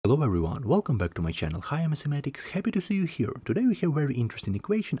Hello everyone, welcome back to my channel. Hi, Mathematics, happy to see you here. Today we have a very interesting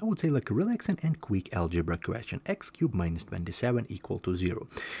equation, I would say like a relaxing and quick algebra question. X cubed minus 27 equal to 0.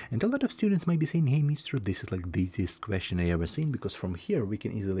 And a lot of students might be saying, hey mister, this is like the easiest question I ever seen, because from here we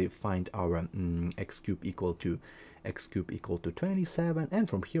can easily find our x cubed equal to 27, and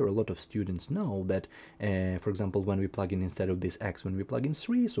from here a lot of students know that, for example, when we plug in instead of this x, when we plug in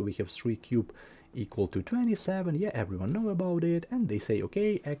 3, so we have 3 cubed equal to 27. Yeah, everyone know about it, and they say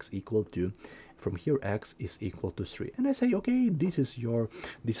okay, x equal to, from here x is equal to 3, and I say okay, this is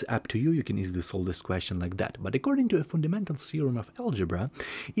up to you, you can easily solve this question like that. But according to a fundamental theorem of algebra,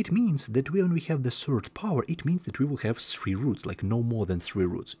 it means that when we have the third power, it means that we will have 3 roots, like no more than 3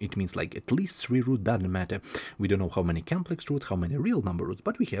 roots. It means like at least 3 roots, doesn't matter, we don't know how many complex roots, how many real number roots,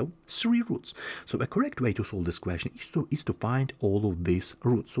 but we have 3 roots. So a correct way to solve this question is to find all of these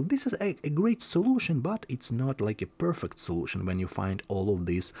roots. So this is a great solution, but it's not like a perfect solution when you find all of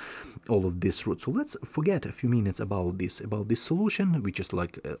these roots. So let's forget a few minutes about this solution, which is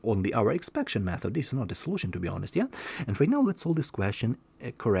like only our expansion method. This is not a solution, to be honest, yeah? And right now let's solve this question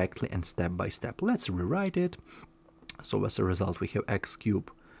correctly and step by step. Let's rewrite it. So as a result we have x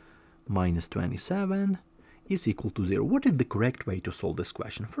cubed minus 27 is equal to 0. What is the correct way to solve this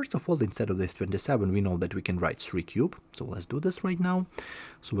question? First of all, instead of this 27, we know that we can write 3 cubed. So let's do this right now.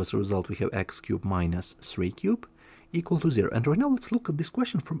 So as a result we have x cubed minus 3 cubed equal to 0. And right now let's look at this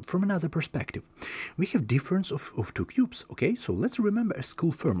question from another perspective. We have difference of 2 cubes, okay? So let's remember a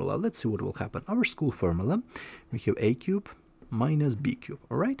school formula. Let's see what will happen. Our school formula, we have a cubed minus b cubed,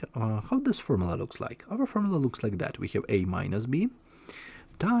 all right? How this formula looks like? Our formula looks like that. We have a minus b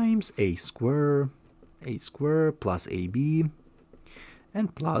times a square plus ab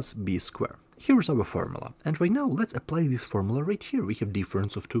and plus b square. Here's our formula, and right now let's apply this formula right here. We have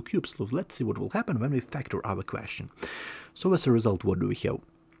difference of 2 cubes, so let's see what will happen when we factor our question. So as a result, what do we have?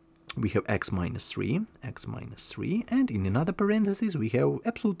 We have x minus 3, and in another parenthesis we have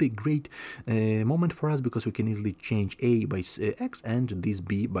absolutely great moment for us, because we can easily change a by x and this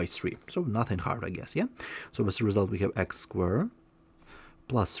b by 3, so nothing hard, I guess, yeah? So as a result we have x squared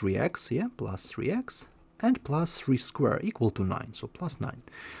plus 3x, yeah, plus 3x, and plus 3 square equal to 9, so plus 9.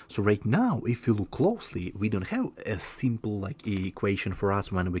 So right now, if you look closely, we don't have a simple like equation for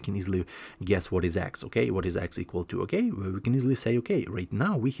us when we can easily guess what is x, okay? What is x equal to, okay? We can easily say, okay, right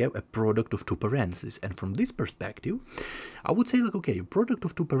now we have a product of 2 parentheses, and from this perspective, I would say like, okay, product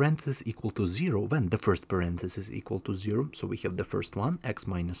of 2 parentheses equal to 0, when the first parenthesis equal to 0, so we have the first one, x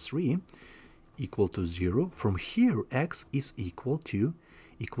minus 3 equal to 0. From here, x is equal to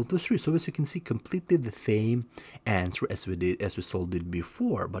 3. So as you can see, completely the same answer as we solved it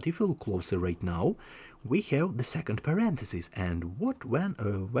before. But if you look closer right now, we have the second parenthesis, and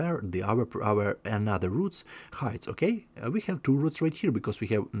where our another roots hides, okay? We have 2 roots right here because we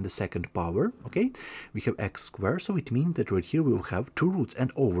have the second power, okay? We have x squared, so it means that right here we will have 2 roots,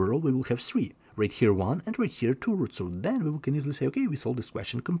 and overall we will have 3. Right here 1, and right here 2 roots. So then we can easily say, okay, we solved this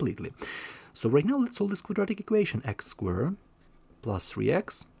question completely. So right now let's solve this quadratic equation. X squared plus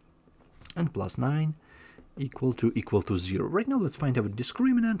 3x and plus 9 equal to 0. Right now let's find our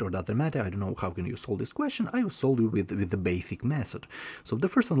discriminant, or doesn't matter, I don't know how can you solve this question. I will solve it with the basic method. So the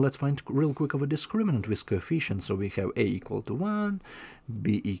first one, let's find real quick our discriminant with coefficients. So we have a equal to 1,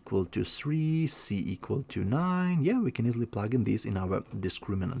 b equal to 3, c equal to 9. Yeah, we can easily plug in this in our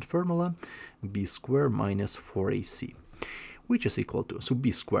discriminant formula, b squared minus 4ac, which is equal to, so b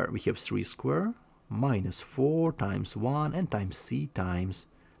squared, we have 3 squared minus 4 times 1 and times c times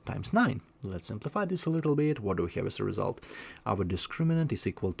 9. Let's simplify this a little bit. What do we have as a result? Our discriminant is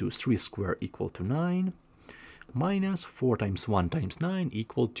equal to 3 squared equal to 9 minus 4 times 1 times 9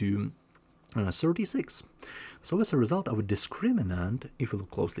 equal to 36. So as a result, our discriminant, if you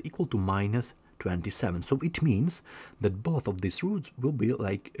look closely, equal to minus 27. So it means that both of these roots will be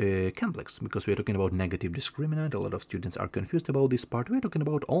like complex, because we're talking about negative discriminant. A lot of students are confused about this part. We're talking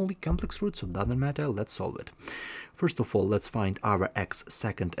about only complex roots, so it doesn't matter. Let's solve it. First of all, let's find our x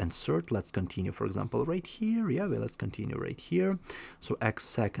second and third. Let's continue, for example, right here. Yeah, well, let's continue right here. So x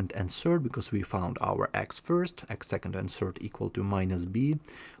second and third, because we found our x first, x second and third equal to minus b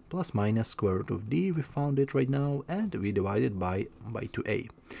plus minus square root of d. We found it right now, and we divided by 2a,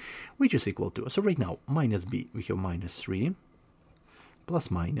 which is equal to, so right now, minus b, we have minus 3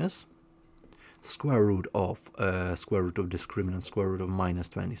 plus minus square root of discriminant, square root of minus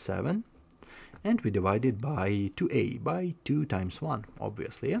 27, and we divide it by 2a, by 2 times 1,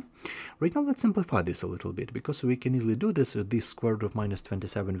 obviously, yeah? Right now, let's simplify this a little bit, because we can easily do this. This square root of minus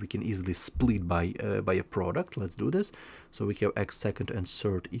 27, we can easily split by a product. Let's do this. So we have x second and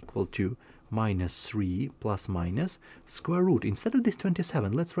third equal to minus 3 plus minus square root. Instead of this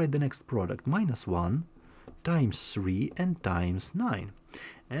 27, let's write the next product, minus 1 times 3 and times 9.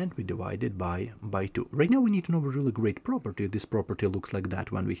 And we divide it by 2. Right now we need to know a really great property. This property looks like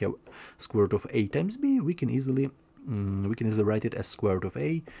that. When we have square root of a times b, we can easily write it as square root of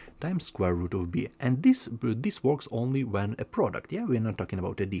a times square root of b. And this works only when a product. Yeah, we're not talking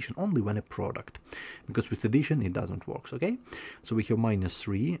about addition, only when a product. Because with addition it doesn't work, okay? So we have minus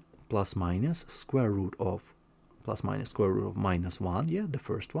 3 plus minus square root of minus 1, yeah, the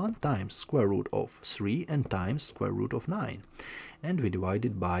first one, times square root of 3 and times square root of 9. And we divide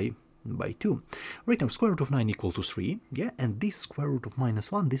it by 2. Right now, square root of 9 equal to 3, yeah, and this square root of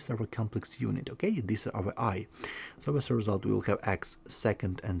minus 1, this is our complex unit, okay? This is our I. So as a result, we will have x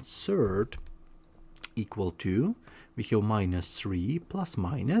second and third equal to, we have minus 3 plus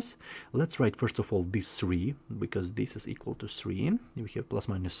minus, let's write first of all this 3, because this is equal to 3, we have plus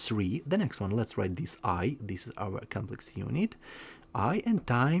minus 3, the next one, let's write this I, this is our complex unit, I, and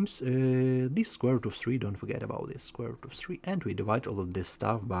times this square root of 3, don't forget about this, square root of 3, and we divide all of this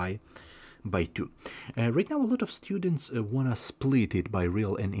stuff by 2. Right now a lot of students want to split it by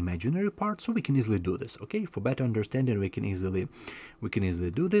real and imaginary parts, so we can easily do this, okay? For better understanding we can easily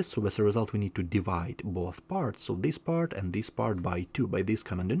do this. So as a result we need to divide both parts, so this part and this part by 2, by this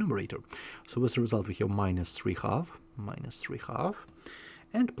common denominator. So as a result we have minus 3 half,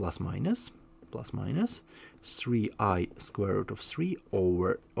 and plus minus 3i square root of 3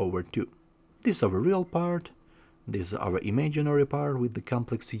 over 2. This is our real part, this is our imaginary part with the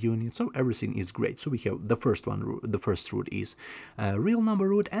complex unit, so everything is great. So we have the first root is real number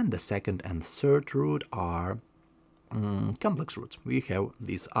root, and the second and third root are complex roots. We have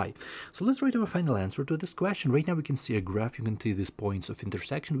this I. So let's write our final answer to this question. Right now we can see a graph, you can see these points of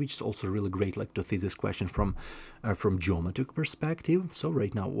intersection, which is also really great, like to see this question from geometric perspective. So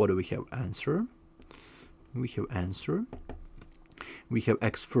right now what do we have? Answer. We have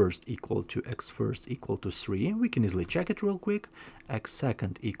x first equal to 3. We can easily check it real quick. X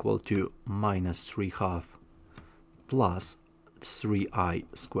second equal to minus 3 half plus 3i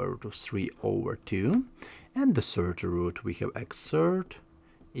square root of 3 over 2. And the third root, we have x third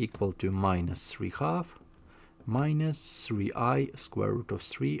equal to minus 3 half minus 3i square root of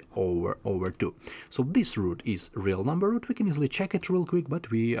 3 over 2. So this root is real number root. We can easily check it real quick, but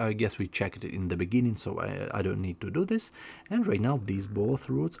I guess we checked it in the beginning, so I don't need to do this. And right now these both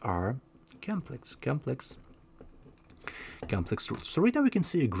roots are complex roots. So right now we can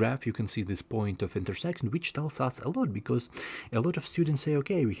see a graph, you can see this point of intersection, which tells us a lot, because a lot of students say,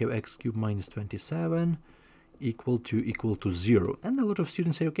 okay, we have x cubed minus 27 equal to 0, and a lot of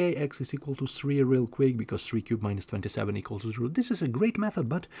students say, okay, x is equal to 3 real quick, because 3 cubed minus 27 equal to 0. This is a great method,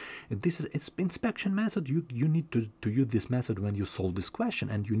 but this is its inspection method. You need to use this method when you solve this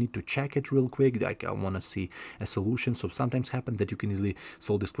question, and you need to check it real quick, like I want to see a solution. So sometimes happens that you can easily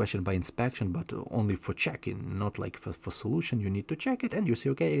solve this question by inspection, but only for checking, not like for solution. You need to check it, and you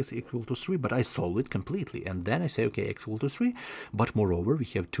say, okay, x equal to 3, but I solve it completely, and then I say, okay, x equal to 3, but moreover we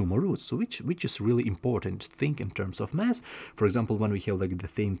have 2 more roots, so which is really important thing in terms of math. For example, when we have like the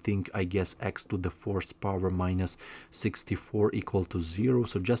same thing, I guess x to the 4th power minus 64 equal to 0.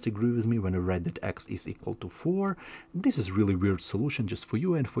 So just agree with me when I read that x is equal to 4. This is really weird solution just for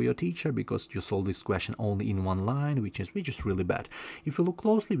you and for your teacher, because you solve this question only in one line, which is really bad. If you look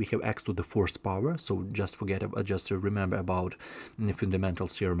closely, we have x to the 4th power. So just remember about the fundamental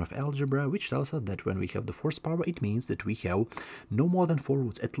theorem of algebra, which tells us that when we have the 4th power, it means that we have no more than 4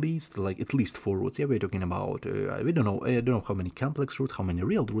 roots, at least 4 roots. Yeah, we're talking about we don't know how many complex roots, how many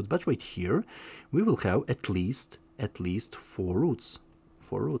real roots, but right here we will have at least 4 roots.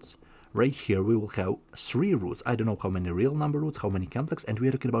 Right here we will have 3 roots. I don't know how many real number roots, how many complex, and we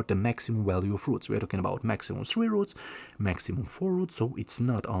are talking about the maximum value of roots. We are talking about maximum 3 roots, maximum 4 roots, so it's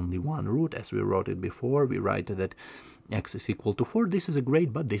not only one root as we wrote it before. We write that x is equal to 4. This is a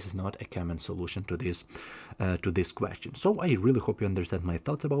great, but this is not a common solution to this question. So I really hope you understand my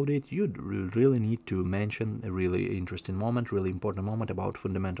thoughts about it. You really need to mention a really interesting moment, really important moment about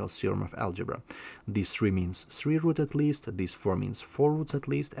fundamental theorem of algebra. This 3 means 3 roots at least, this 4 means 4 roots at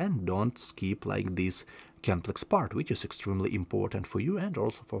least, and don't skip like this complex part, which is extremely important for you and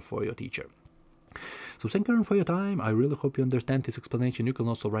also for your teacher. So thank you for your time. I really hope you understand this explanation. You can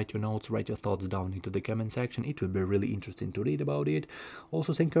also write your notes, write your thoughts down into the comment section. It will be really interesting to read about it.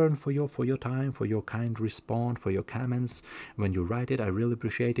 Also thank you for your time, for your kind response, for your comments when you write it. I really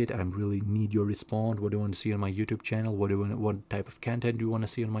appreciate it. I really need your response. What do you want to see on my YouTube channel? What type of content do you want to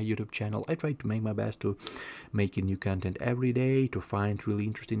see on my YouTube channel? I try to make my best to make new content every day, to find really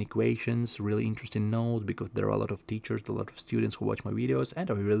interesting equations, really interesting notes, because there are a lot of teachers, a lot of students who watch my videos,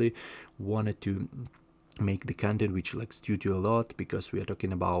 and I really wanted to make the content which like suit you a lot, because we are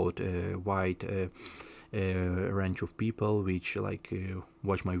talking about a wide range of people which like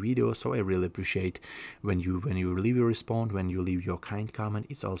watch my videos. So I really appreciate when you leave your response, when you leave your kind comment.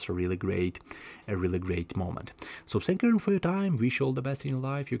 It's also really great, a really great moment. So thank you for your time. Wish you all the best in your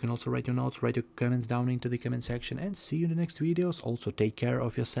life. You can also write your notes, write your comments down into the comment section, and see you in the next videos. Also take care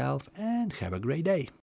of yourself and have a great day.